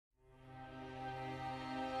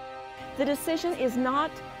The decision is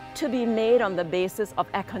not to be made on the basis of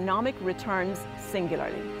economic returns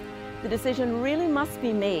singularly. The decision really must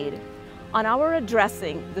be made on our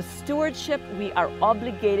addressing the stewardship we are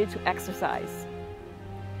obligated to exercise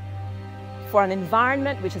for an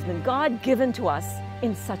environment which has been God-given to us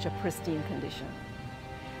in such a pristine condition.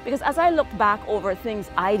 Because as I look back over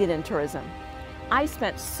things I did in tourism, I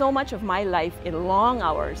spent so much of my life in long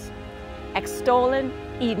hours extolling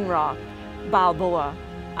Eden Rock, Balboa,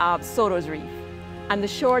 Soto's Reef, and the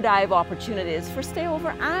shore dive opportunities for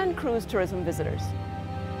stayover and cruise tourism visitors.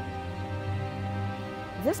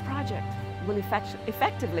 This project will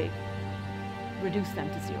effectively reduce them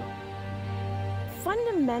to zero.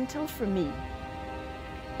 Fundamental for me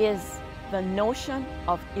is the notion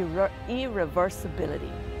of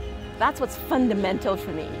irreversibility. That's what's fundamental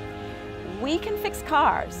for me. We can fix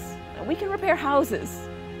cars, we can repair houses.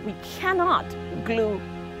 We cannot glue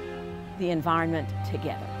the environment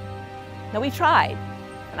together. Now we tried,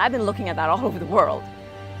 and I've been looking at that all over the world,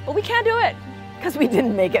 but we can't do it because we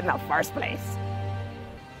didn't make it in the first place.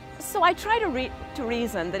 So I try to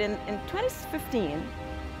reason that in 2015,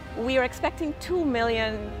 we are expecting 2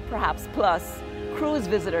 million, perhaps plus, cruise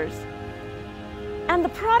visitors. And the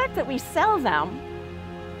product that we sell them,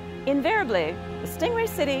 invariably, the Stingray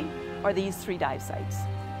City or these 3 dive sites.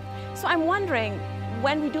 So I'm wondering,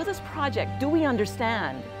 when we do this project, do we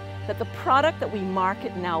understand that the product that we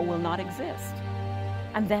market now will not exist?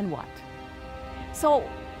 And then what? So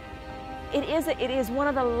it is one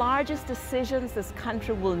of the largest decisions this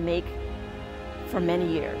country will make for many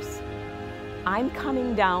years. I'm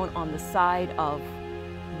coming down on the side of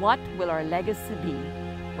what will our legacy be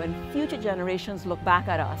when future generations look back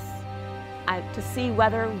at us and to see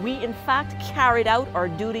whether we in fact carried out our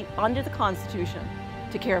duty under the Constitution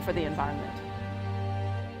to care for the environment.